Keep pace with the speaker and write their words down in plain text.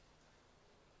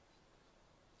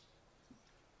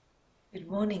Good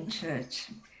morning, church.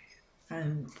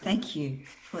 Thank you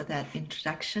for that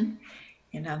introduction.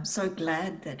 And I'm so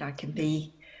glad that I can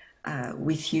be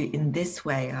with you in this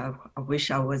way. I wish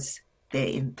I was there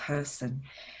in person.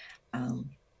 Um,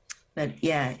 but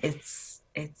yeah, it's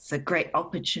a great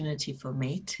opportunity for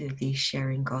me to be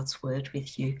sharing God's word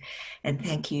with you. And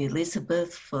thank you,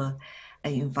 Elizabeth, for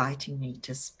inviting me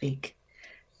to speak.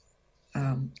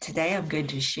 Today I'm going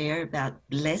to share about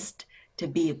blessed to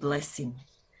be a blessing.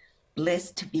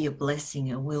 Blessed to be a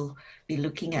blessing, and we'll be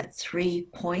looking at 3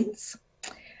 points: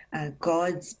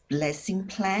 God's blessing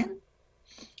plan,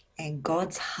 and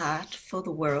God's heart for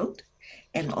the world,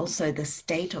 and also the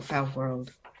state of our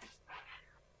world.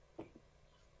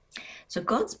 So,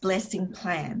 God's blessing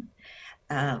plan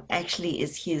actually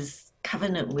is his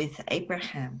covenant with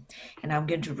Abraham. And I'm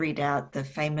going to read out the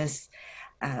famous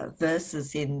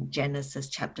verses in Genesis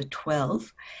chapter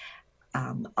 12.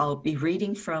 I'll be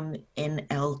reading from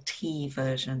NLT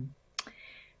version.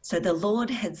 So the Lord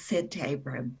had said to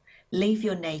Abram, "Leave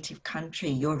your native country,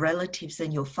 your relatives,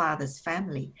 and your father's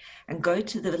family, and go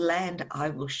to the land I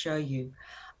will show you.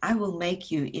 I will make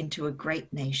you into a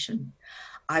great nation.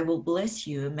 I will bless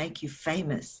you and make you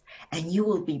famous, and you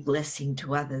will be blessing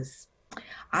to others.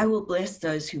 I will bless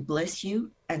those who bless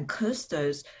you and curse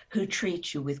those who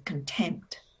treat you with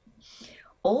contempt.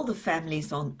 All the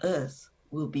families on earth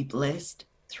will be blessed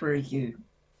through you."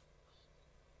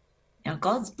 Now,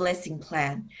 God's blessing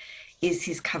plan is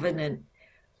his covenant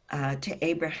to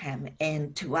Abraham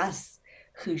and to us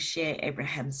who share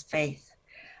Abraham's faith.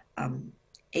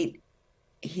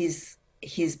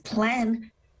 His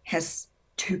plan has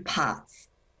two parts.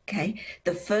 Okay,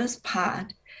 the first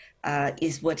part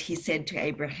is what he said to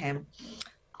Abraham: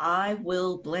 "I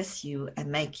will bless you and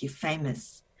make you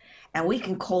famous," and we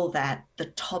can call that the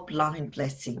top line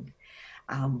blessing.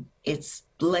 It's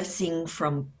blessing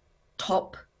from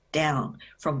top down,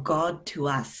 from God to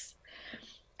us.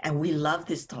 And we love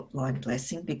this top line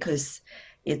blessing because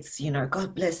it's,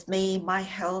 God bless me, my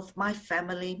health, my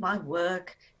family, my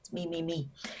work. It's me, me, me.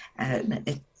 And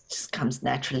it just comes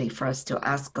naturally for us to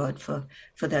ask God for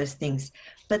those things.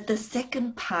 But the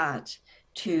second part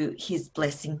to his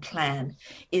blessing plan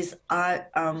is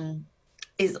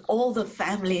all the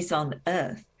families on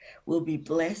earth will be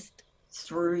blessed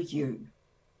through you.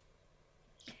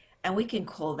 And we can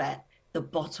call that the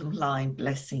bottom line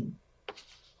blessing.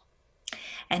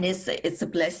 And it's a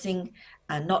blessing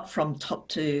not from top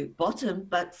to bottom,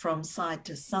 but from side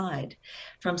to side.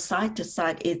 From side to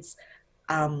side, it's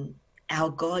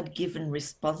our God-given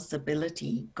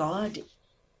responsibility.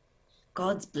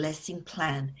 God's blessing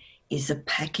plan is a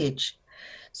package.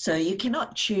 So you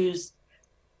cannot choose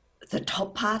the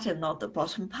top part and not the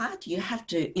bottom part. You have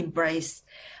to embrace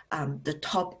the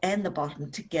top and the bottom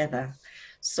together.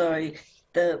 So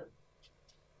the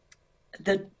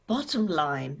bottom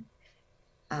line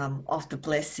of the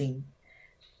blessing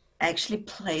actually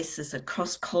places a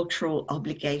cross-cultural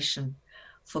obligation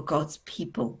for God's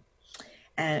people.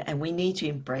 And we need to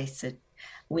embrace it.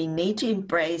 We need to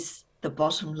embrace the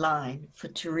bottom line for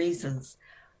two reasons.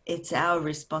 It's our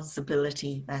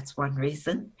responsibility. That's one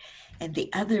reason. And the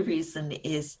other reason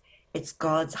is it's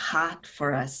God's heart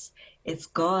for us. It's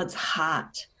God's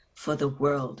heart for the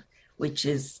world, which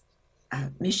is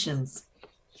missions,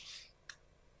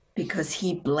 because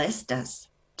he blessed us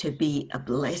to be a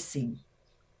blessing.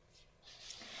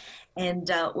 And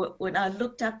when I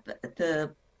looked up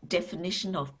the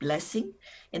definition of blessing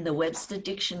in the Webster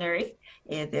Dictionary,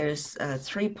 there's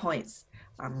 3 points.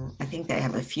 I think they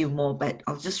have a few more, but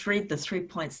I'll just read the 3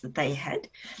 points that they had.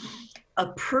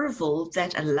 Approval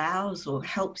that allows or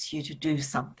helps you to do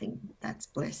something. That's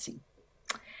blessing.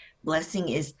 Blessing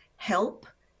is help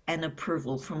and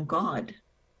approval from God.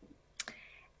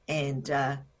 And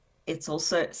it's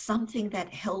also something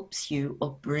that helps you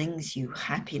or brings you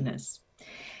happiness.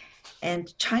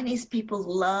 And Chinese people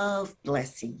love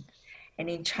blessing. And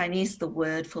in Chinese, the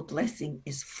word for blessing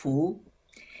is fu.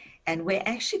 And we're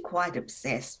actually quite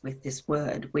obsessed with this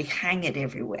word. We hang it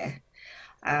everywhere.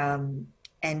 And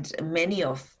many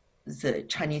of the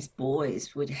Chinese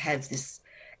boys would have this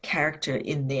character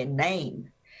in their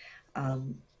name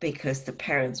because the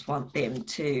parents want them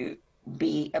to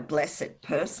be a blessed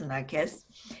person, I guess.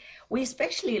 We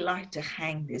especially like to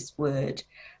hang this word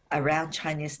around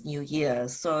Chinese New Year.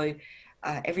 So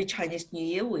every Chinese New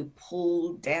Year, we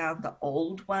pull down the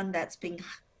old one that's been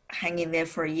hanging there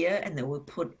for a year, and then we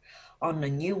put on a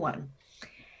new one.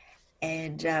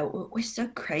 And we're so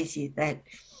crazy that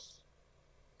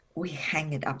we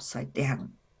hang it upside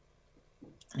down.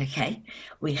 Okay,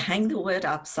 we hang the word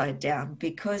upside down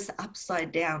because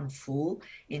upside down "fu"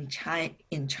 in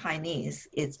Chinese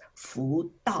is "fu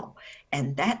dao,"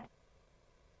 and that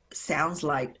sounds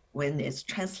like, when it's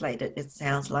translated, it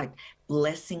sounds like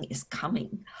blessing is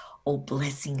coming or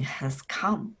blessing has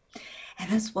come. And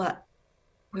that's what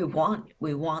we want.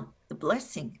 We want the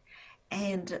blessing.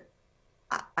 And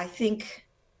I think,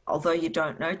 although you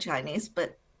don't know Chinese,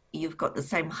 but you've got the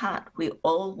same heart, we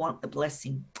all want the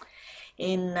blessing.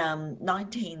 In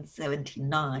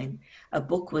 1979, a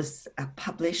book was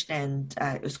published, and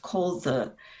it was called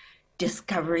The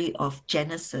Discovery of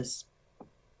Genesis.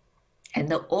 And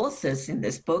the authors in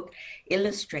this book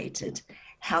illustrated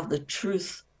how the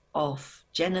truth of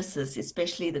Genesis,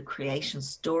 especially the creation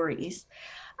stories,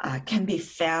 can be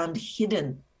found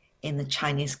hidden in the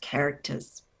Chinese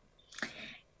characters.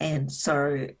 And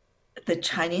so the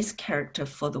Chinese character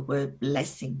for the word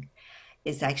blessing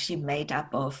is actually made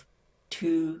up of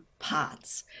two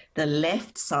parts. The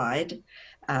left side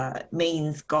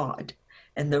means God,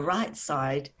 and the right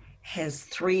side has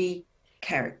three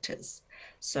characters.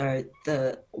 So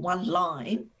the one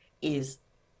line is,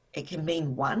 it can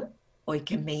mean one, or it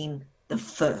can mean the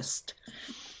first.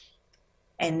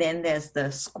 And then there's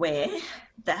the square,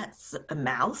 that's a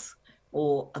mouth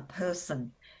or a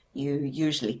person. You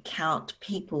usually count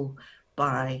people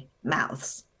by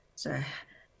mouths. So,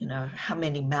 how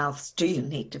many mouths do you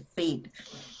need to feed?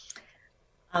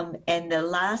 And the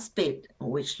last bit,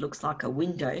 which looks like a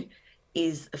window,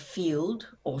 is a field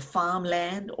or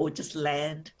farmland or just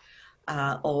land,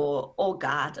 or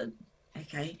garden.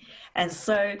 Okay. And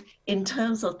so in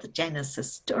terms of the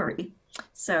Genesis story,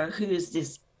 so who is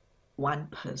this one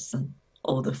person,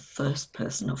 or the first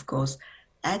person? Of course,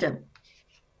 Adam.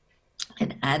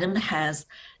 And Adam has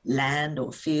land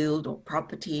or field or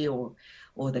property or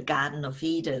the Garden of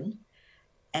Eden,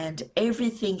 and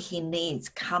everything he needs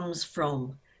comes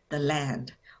from the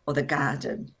land or the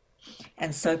garden.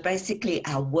 And so basically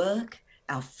our work,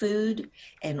 our food,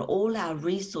 and all our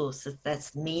resources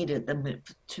that's needed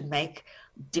to make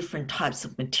different types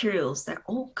of materials, that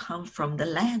all come from the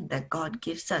land that God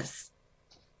gives us.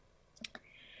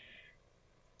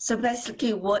 So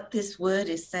basically what this word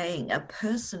is saying, a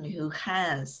person who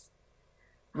has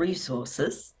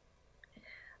resources,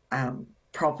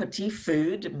 property,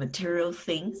 food, material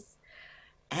things,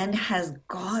 and has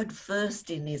God first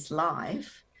in his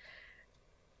life,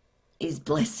 is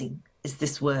blessing, is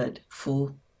this word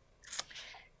 "fu."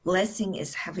 Blessing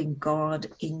is having God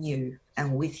in you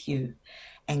and with you,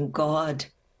 and God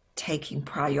taking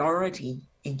priority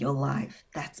in your life.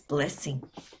 That's blessing.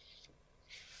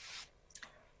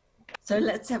 So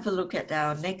let's have a look at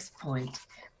our next point,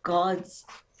 God's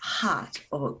heart,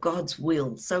 or God's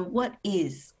will. So what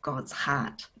is God's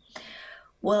heart?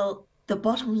 Well, the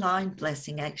bottom line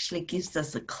blessing actually gives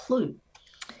us a clue.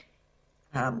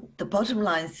 The bottom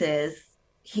line says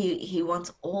he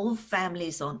wants all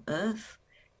families on earth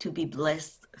to be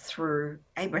blessed through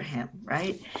Abraham,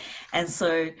 right? And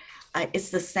so it's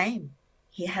the same.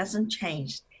 He hasn't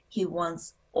changed. He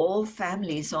wants all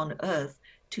families on earth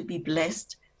to be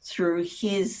blessed through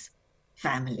his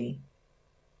family,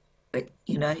 but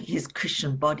his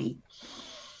Christian body.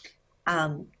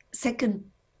 2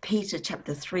 Peter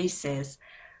chapter 3 says,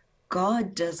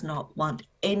 God does not want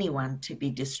anyone to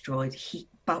be destroyed,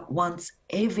 but wants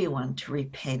everyone to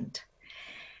repent.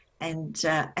 And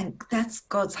that's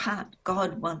God's heart.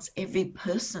 God wants every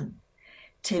person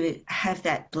to have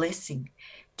that blessing,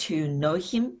 to know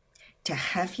him, to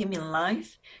have him in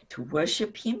life, to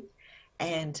worship him,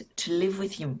 and to live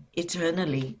with him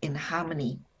eternally in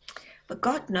harmony. But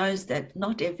God knows that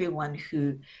not everyone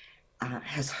who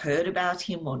has heard about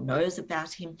him or knows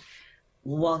about him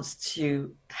wants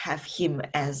to have him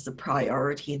as the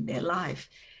priority in their life.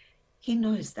 He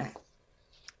knows that.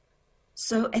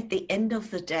 So at the end of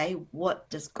the day, what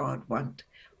does God want?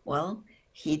 Well,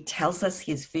 he tells us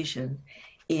his vision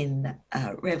in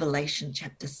Revelation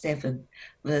chapter 7,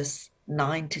 verse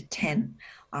 9 to 10.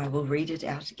 I will read it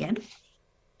out again.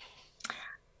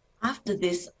 After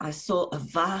this, I saw a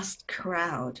vast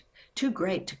crowd, too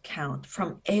great to count,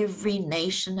 from every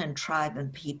nation and tribe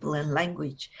and people and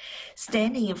language,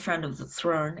 standing in front of the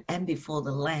throne and before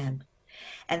the Lamb.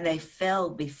 And they fell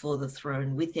before the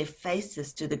throne with their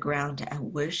faces to the ground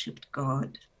and worshipped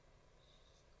God.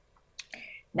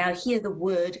 Now here the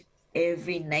word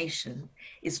every nation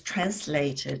is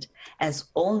translated as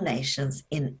all nations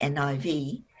in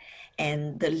NIV,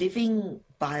 and the Living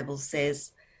Bible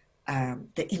says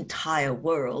the entire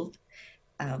world,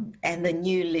 and the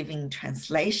New Living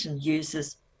Translation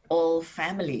uses all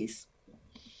families.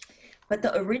 But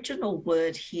the original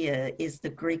word here is the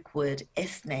Greek word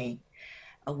ethne,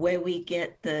 where we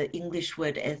get the English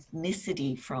word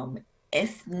ethnicity from,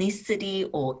 ethnicity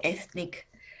or ethnic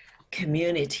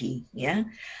community, yeah?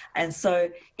 And so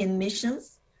in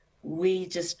missions, we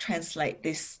just translate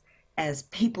this as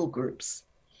people groups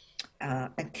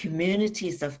and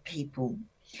communities of people.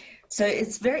 So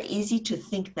it's very easy to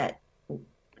think that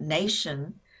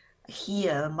nation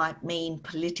here might mean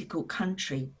political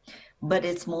country, but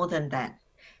it's more than that.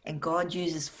 And God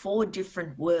uses 4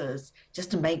 different words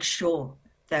just to make sure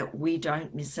that we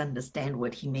don't misunderstand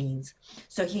what he means.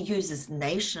 So he uses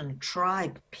nation,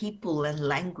 tribe, people, and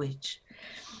language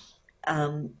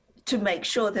to make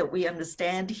sure that we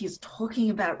understand he's talking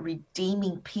about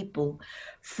redeeming people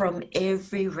from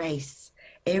every race,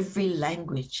 every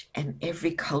language, and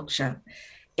every culture,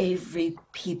 every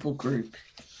people group,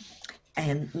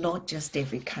 and not just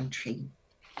every country.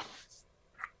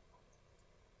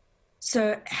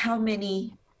 So how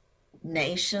many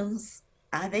nations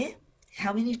are there?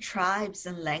 How many tribes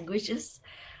and languages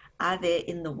are there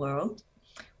in the world?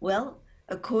 Well,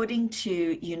 according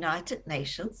to United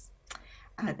Nations,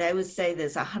 they would say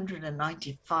there's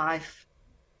 195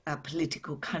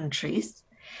 political countries.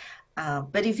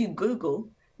 But if you Google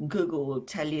will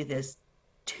tell you there's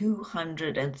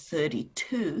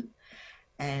 232.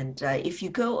 And if you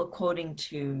go according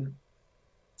to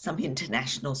some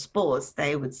international sports,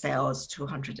 they would say, oh, it's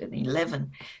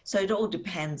 211. So it all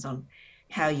depends on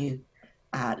how you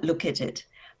look at it.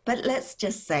 But let's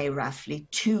just say roughly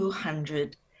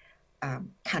 200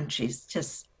 countries,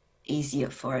 just easier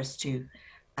for us to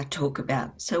talk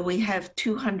about. So we have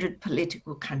 200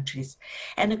 political countries.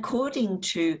 And according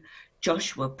to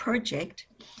Joshua Project,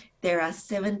 there are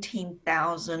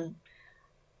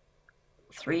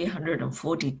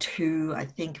 17,342, I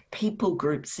think, people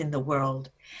groups in the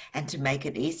world. And to make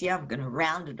it easier, I'm going to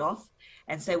round it off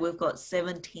and say we've got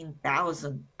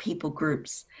 17,000 people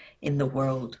groups in the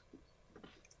world.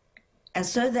 And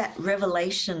so that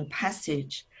Revelation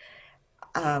passage,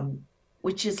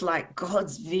 which is like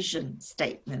God's vision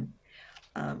statement,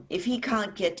 if he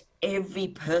can't get every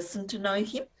person to know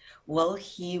him, well,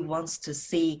 he wants to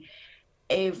see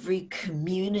every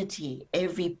community,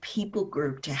 every people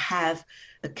group to have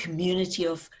a community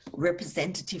of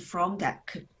representative from that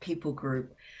people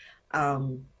group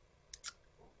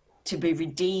to be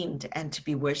redeemed and to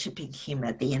be worshiping him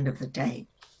at the end of the day.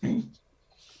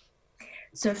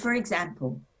 So, for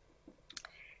example,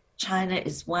 China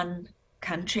is one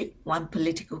country, one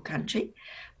political country,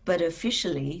 but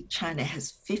officially China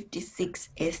has 56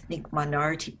 ethnic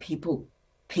minority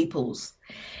peoples.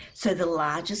 So the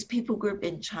largest people group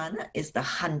in China is the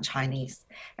Han Chinese.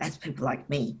 That's people like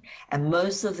me. And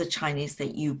most of the Chinese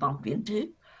that you bump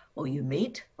into or you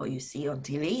meet or you see on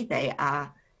TV, they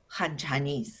are Han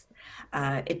Chinese.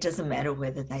 It doesn't matter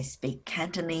whether they speak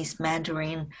Cantonese,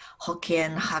 Mandarin,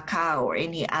 Hokkien, Hakka, or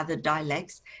any other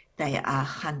dialects, they are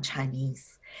Han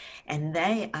Chinese. And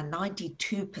they are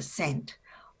 92%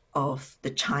 of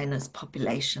the China's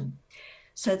population.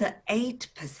 So the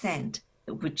 8%,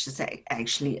 which is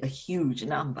actually a huge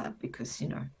number because, you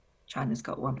know, China's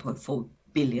got 1.4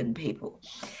 billion people.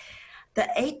 The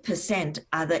 8%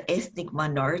 are the ethnic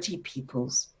minority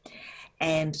peoples.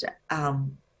 And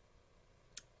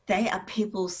they are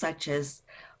people such as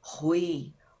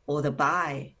Hui or the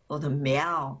Bai or the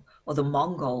Miao or the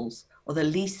Mongols or the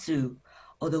Lisu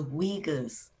or the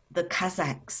Uyghurs, the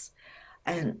Kazakhs,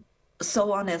 and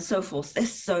so on and so forth.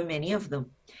 There's so many of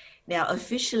them. Now,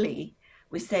 officially,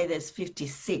 we say there's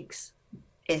 56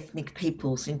 ethnic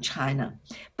peoples in China.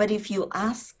 But if you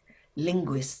ask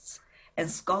linguists and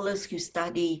scholars who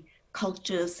study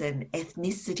cultures and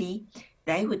ethnicity,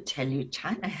 they would tell you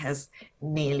China has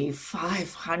nearly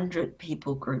 500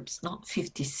 people groups, not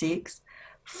 56,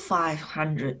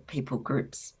 500 people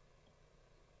groups.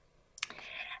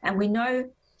 And we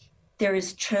know there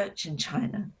is church in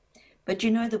China, but you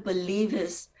know the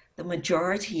believers, the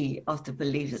majority of the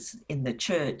believers in the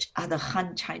church are the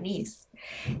Han Chinese.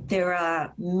 There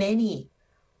are many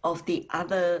of the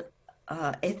other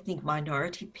ethnic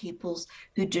minority peoples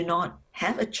who do not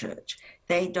have a church.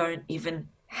 They don't even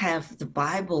have the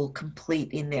Bible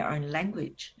complete in their own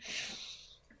language.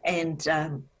 And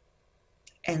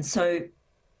so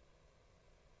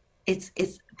it's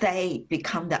they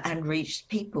become the unreached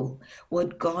people.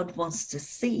 What God wants to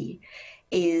see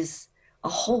is a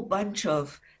whole bunch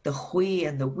of the Hui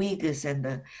and the Uyghurs and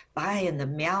the Bai and the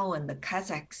Miao and the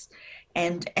Kazakhs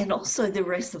and also the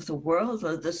rest of the world,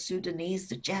 the Sudanese,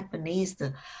 the Japanese,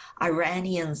 the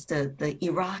Iranians, the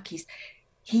Iraqis.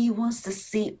 He wants to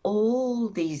see all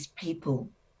these people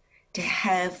to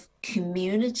have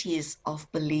communities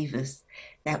of believers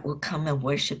that will come and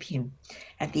worship him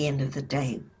at the end of the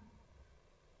day.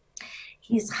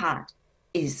 His heart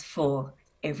is for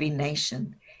every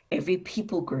nation, every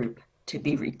people group to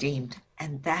be redeemed.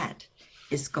 And that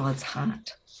is God's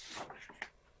heart.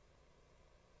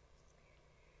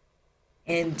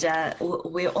 And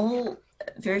we're all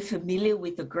very familiar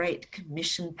with the Great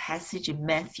Commission passage in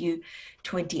Matthew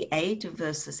 28,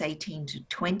 verses 18 to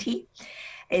 20.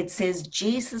 It says,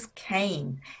 Jesus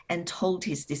came and told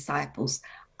his disciples,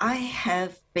 I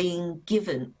have been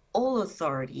given all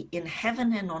authority in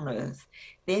heaven and on earth.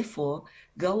 Therefore,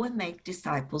 go and make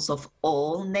disciples of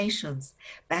all nations,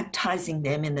 baptizing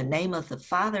them in the name of the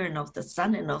Father and of the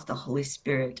Son and of the Holy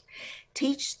Spirit.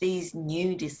 Teach these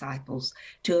new disciples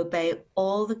to obey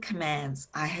all the commands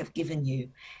I have given you,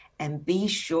 and be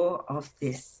sure of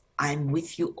this, I am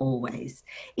with you always,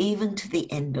 even to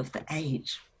the end of the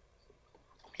age.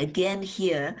 Again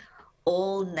here,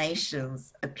 all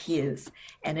nations appears.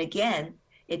 And again,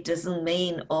 it doesn't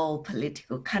mean all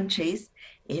political countries.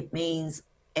 It means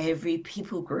every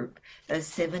people group, those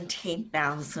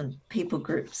 17,000 people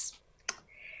groups.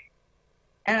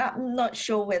 And I'm not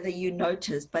sure whether you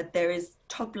noticed, but there is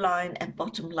top line and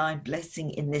bottom line blessing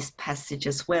in this passage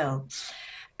as well.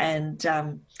 And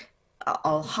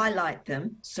I'll highlight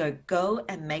them. So go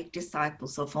and make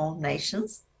disciples of all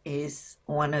nations is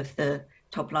one of the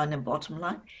top line and bottom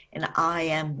line. And I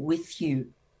am with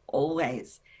you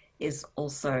always is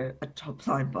also a top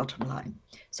line, bottom line.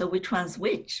 So which one's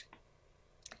which?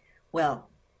 Well,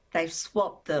 they've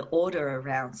swapped the order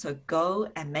around. So go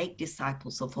and make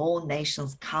disciples of all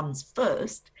nations comes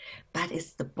first, but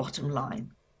it's the bottom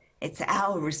line. It's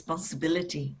our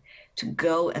responsibility to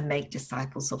go and make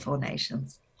disciples of all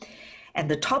nations.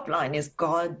 And the top line is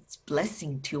God's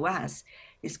blessing to us,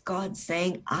 is God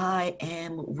saying, I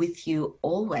am with you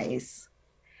always.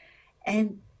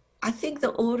 And I think the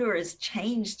order has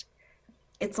changed.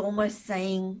 It's almost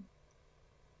saying,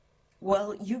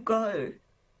 well, you go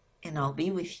and I'll be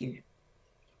with you.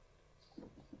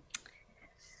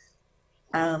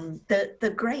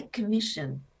 The Great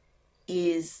Commission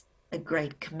is a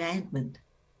great commandment.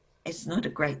 It's not a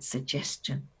great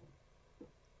suggestion.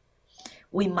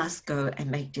 We must go and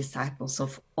make disciples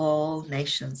of all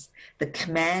nations. The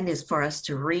command is for us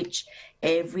to reach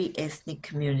every ethnic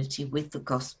community with the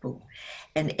gospel,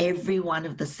 and every one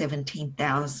of the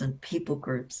 17,000 people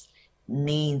groups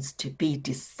needs to be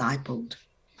discipled.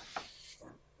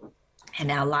 And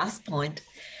our last point,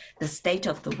 the state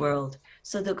of the world.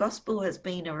 So the gospel has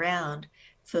been around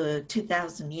for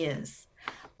 2,000 years.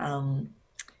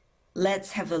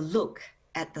 Let's have a look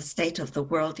at the state of the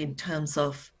world in terms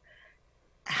of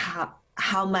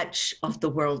how much of the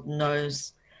world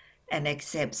knows and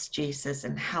accepts Jesus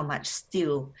and how much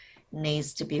still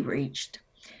needs to be reached.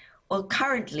 Well,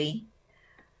 currently,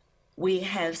 we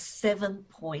have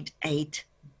 7.8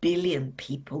 billion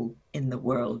people in the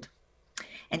world,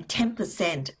 and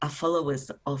 10% are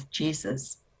followers of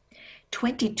Jesus.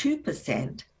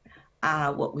 22%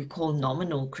 are what we call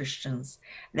nominal Christians.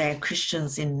 They're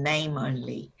Christians in name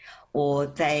only, or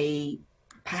they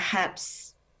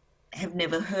perhaps have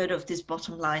never heard of this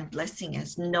bottom line blessing,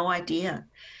 has no idea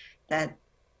that,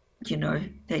 you know,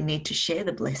 they need to share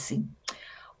the blessing.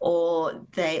 Or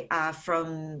they are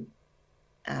from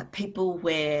people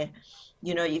where,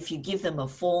 you know, if you give them a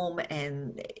form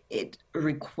and it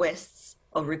requests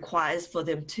or requires for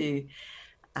them to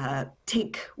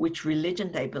tick which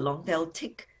religion they belong, they'll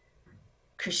tick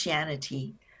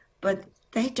Christianity, but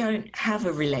they don't have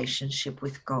a relationship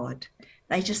with God.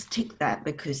 They just tick that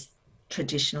because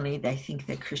traditionally they think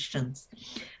they're Christians.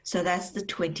 So that's the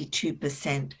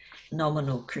 22%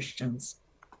 nominal Christians.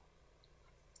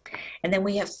 And then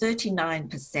we have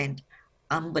 39%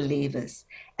 unbelievers.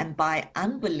 And by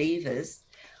unbelievers,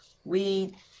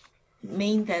 we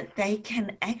mean that they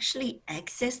can actually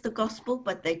access the gospel,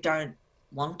 but they don't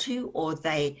want to, or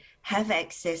they have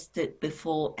accessed it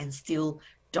before and still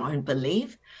don't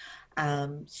believe.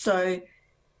 So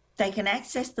they can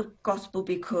access the gospel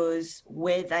because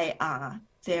where they are,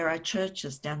 there are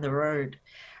churches down the road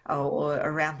or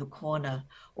around the corner,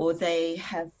 or they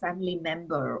have family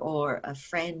member or a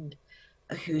friend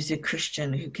who's a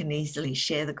Christian who can easily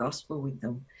share the gospel with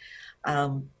them.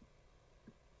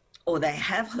 Or they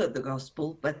have heard the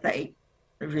gospel, but they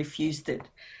refused it.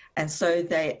 And so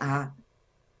they are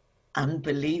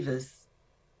unbelievers.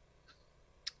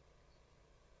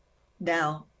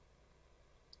 Now,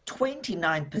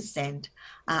 29%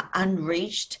 are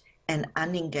unreached and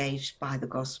unengaged by the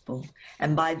gospel.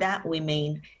 And by that we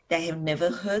mean they have never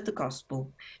heard the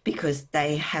gospel because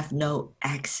they have no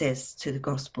access to the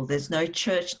gospel. There's no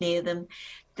church near them.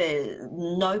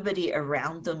 Nobody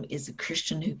around them is a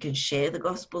Christian who can share the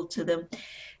gospel to them.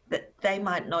 that they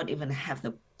might not even have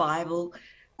the Bible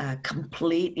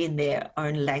complete in their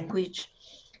own language.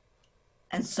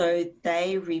 And so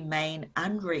they remain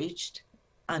unreached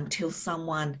until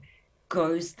someone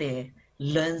goes there,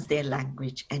 learns their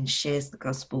language, and shares the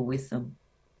gospel with them.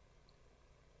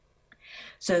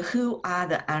 So who are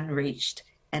the unreached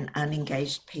and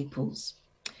unengaged peoples?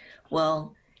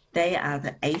 Well, they are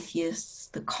the atheists,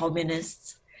 the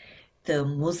communists, the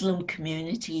Muslim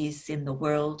communities in the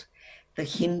world, the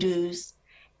Hindus,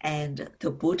 and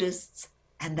the Buddhists,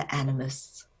 and the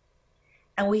animists.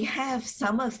 And we have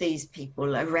some of these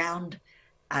people around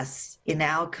us in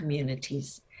our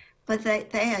communities, but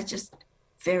they are just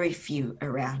very few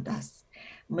around us.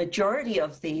 Majority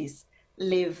of these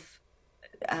live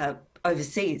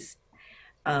overseas.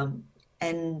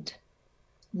 And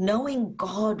knowing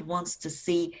God wants to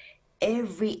see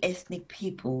every ethnic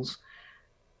peoples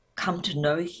come to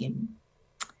know him,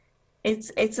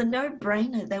 it's a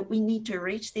no-brainer that we need to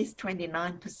reach this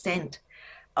 29%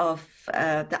 of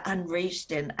the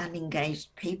unreached and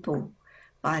unengaged people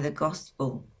by the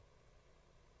gospel.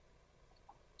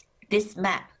 This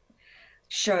map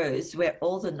shows where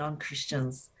all the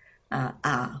non-Christians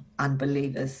are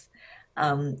unbelievers.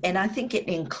 And I think it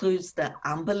includes the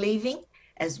unbelieving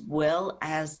as well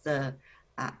as the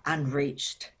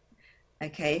unreached.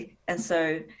 Okay, and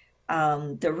so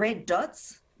the red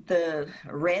dots, the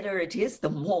redder it is, the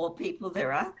more people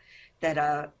there are that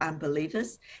are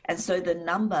unbelievers. And so the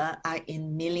number are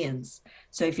in millions.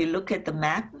 So if you look at the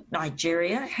map,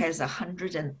 Nigeria has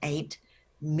 108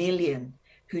 million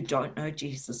who don't know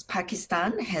Jesus.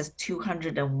 Pakistan has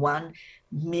 201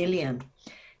 million.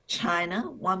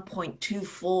 China,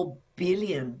 1.24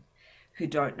 billion who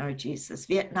don't know Jesus.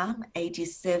 Vietnam,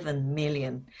 87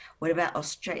 million. What about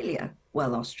Australia?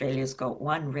 Well, Australia's got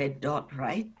one red dot,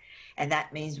 right? And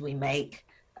that means we make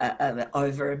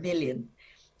over a million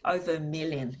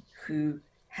who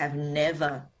have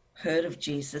never heard of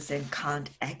Jesus and can't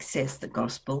access the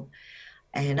gospel.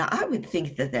 And I would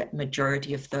think that that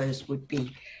majority of those would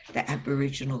be the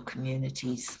Aboriginal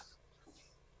communities.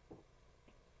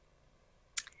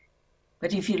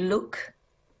 But if you look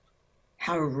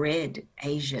how red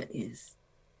Asia is,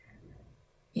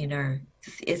 you know,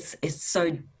 it's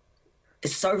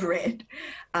so red.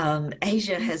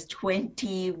 Asia has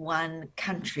 21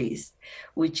 countries,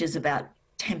 which is about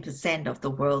 10% of the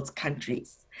world's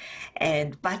countries.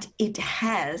 But it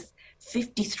has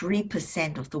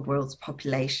 53% of the world's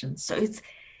population. So it's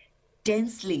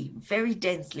very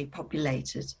densely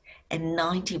populated, and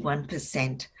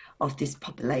 91% of this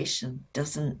population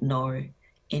doesn't know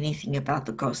anything about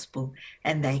the gospel,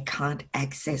 and they can't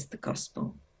access the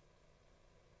gospel.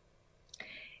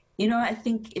 You know, I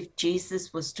think if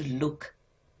Jesus was to look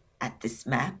at this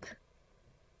map,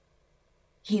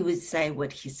 he would say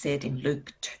what he said in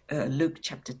Luke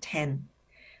chapter 10,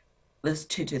 verse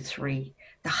 2-3.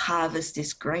 The harvest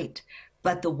is great,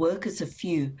 but the workers are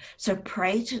few. So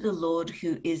pray to the Lord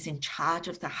who is in charge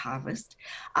of the harvest.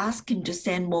 Ask him to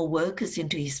send more workers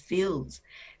into his fields.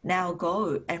 Now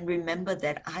go and remember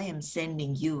that I am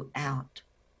sending you out.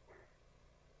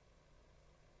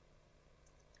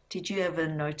 Did you ever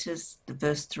notice the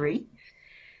verse 3?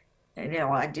 You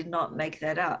know, I did not make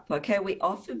that up. Okay, we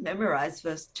often memorize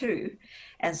verse 2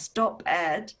 and stop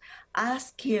at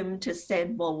ask him to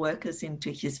send more workers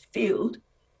into his field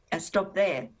and stop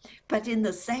there. But in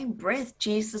the same breath,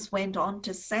 Jesus went on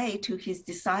to say to his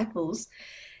disciples,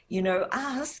 you know,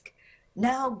 ask,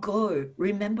 now go.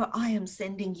 Remember, I am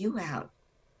sending you out.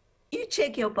 You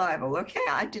check your Bible, okay?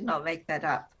 I did not make that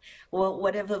up. Well,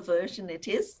 whatever version it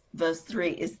is, verse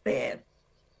 3 is there.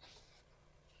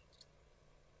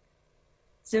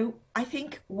 So I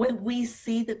think when we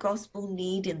see the gospel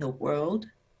need in the world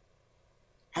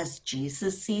as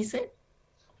Jesus sees it,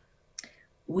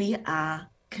 we are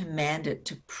commanded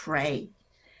to pray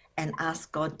and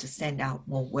ask God to send out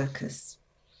more workers.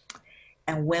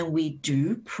 And when we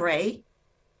do pray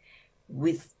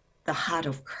with the heart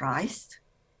of Christ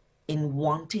in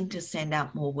wanting to send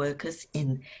out more workers,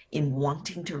 in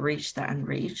wanting to reach the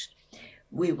unreached,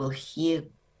 we will hear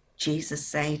Jesus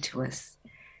say to us,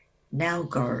 now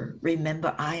go,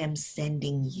 remember I am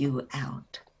sending you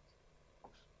out.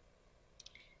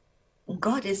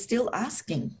 God is still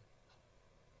asking,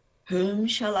 whom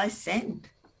shall I send?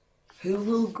 Who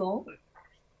will go?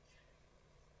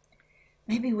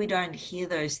 Maybe we don't hear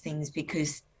those things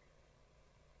because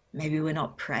maybe we're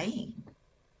not praying.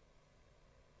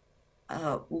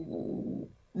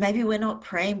 Maybe we're not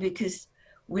praying because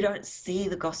we don't see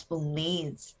the gospel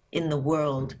needs in the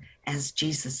world as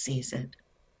Jesus sees it.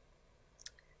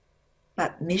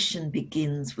 But mission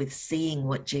begins with seeing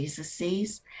what Jesus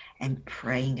sees and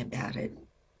praying about it.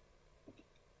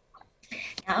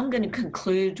 Now I'm going to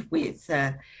conclude with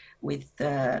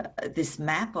this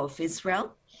map of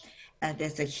Israel.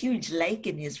 There's a huge lake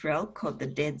in Israel called the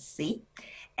Dead Sea,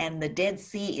 and the Dead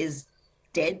Sea is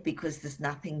dead because there's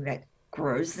nothing that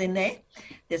grows in there.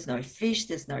 There's no fish,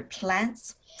 there's no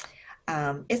plants.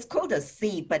 It's called a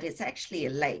sea, but it's actually a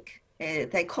lake.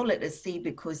 They call it a sea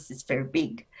because it's very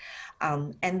big.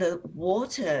 And the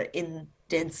water in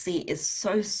Dead Sea is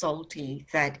so salty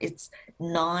that it's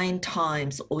 9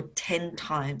 times or 10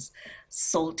 times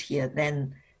saltier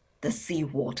than the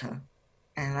seawater.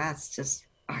 And that's just,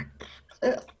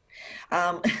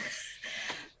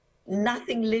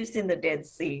 nothing lives in the Dead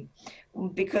Sea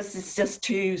because it's just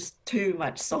too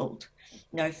much salt.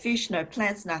 No fish, no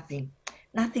plants, nothing.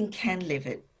 Nothing can live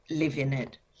in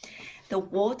it. The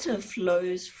water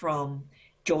flows from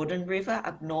Jordan River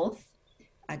up north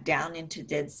down into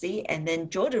Dead Sea, and then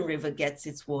Jordan River gets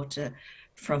its water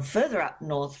from further up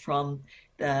north from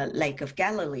the Lake of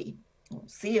Galilee,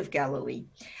 Sea of Galilee,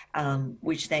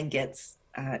 which then gets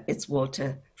its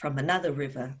water from another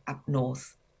river up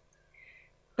north.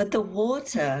 But the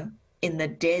water in the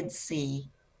Dead Sea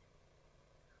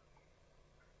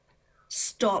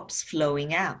stops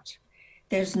flowing out.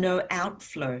 There's no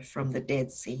outflow from the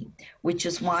Dead Sea, which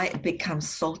is why it becomes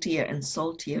saltier and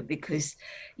saltier because,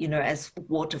 as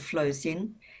water flows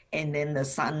in and then the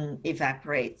sun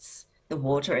evaporates the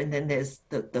water and then there's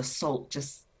the salt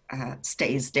just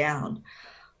stays down.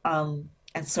 And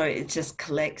so it just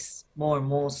collects more and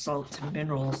more salt and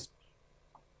minerals.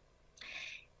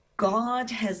 God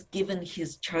has given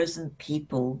his chosen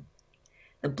people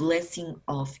the blessing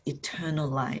of eternal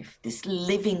life, this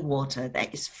living water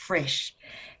that is fresh,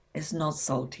 is not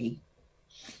salty.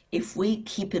 If we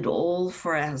keep it all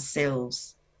for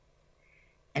ourselves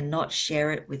and not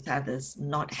share it with others,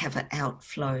 not have an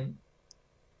outflow,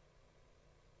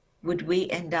 would we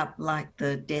end up like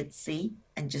the Dead Sea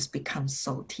and just become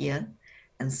saltier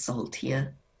and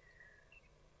saltier?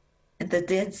 And the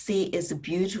Dead Sea is a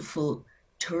beautiful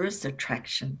tourist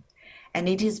attraction. And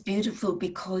it is beautiful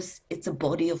because it's a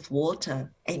body of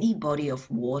water. Any body of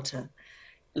water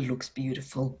looks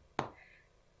beautiful.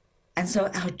 And so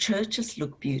our churches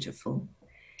look beautiful.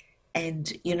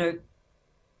 And,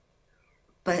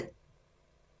 but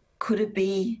could it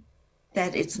be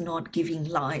that it's not giving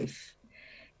life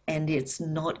and it's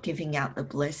not giving out the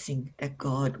blessing that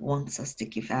God wants us to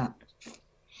give out?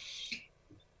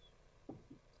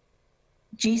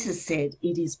 Jesus said,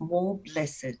 "It is more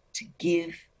blessed to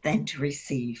give than to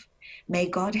receive." May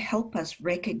God help us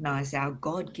recognize our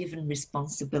God-given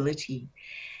responsibility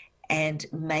and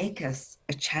make us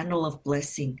a channel of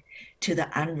blessing to the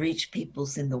unreached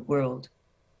peoples in the world,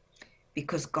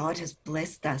 because God has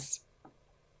blessed us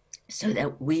so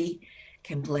that we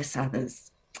can bless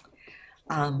others.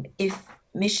 If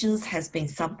missions has been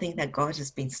something that God has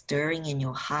been stirring in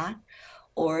your heart,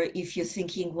 or if you're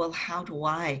thinking, well, how do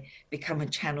I become a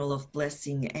channel of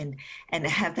blessing and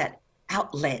have that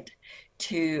outlet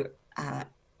to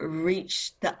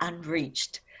reach the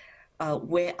unreached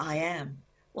where I am?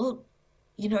 Well,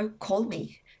 call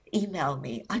me, email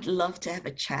me. I'd love to have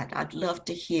a chat. I'd love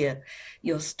to hear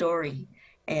your story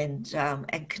and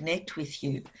connect with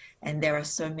you. And there are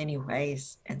so many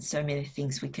ways and so many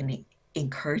things we can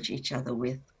encourage each other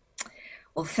with.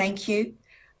 Well, thank you.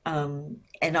 And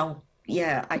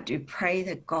I do pray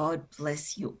that God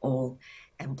bless you all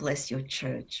and bless your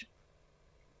church.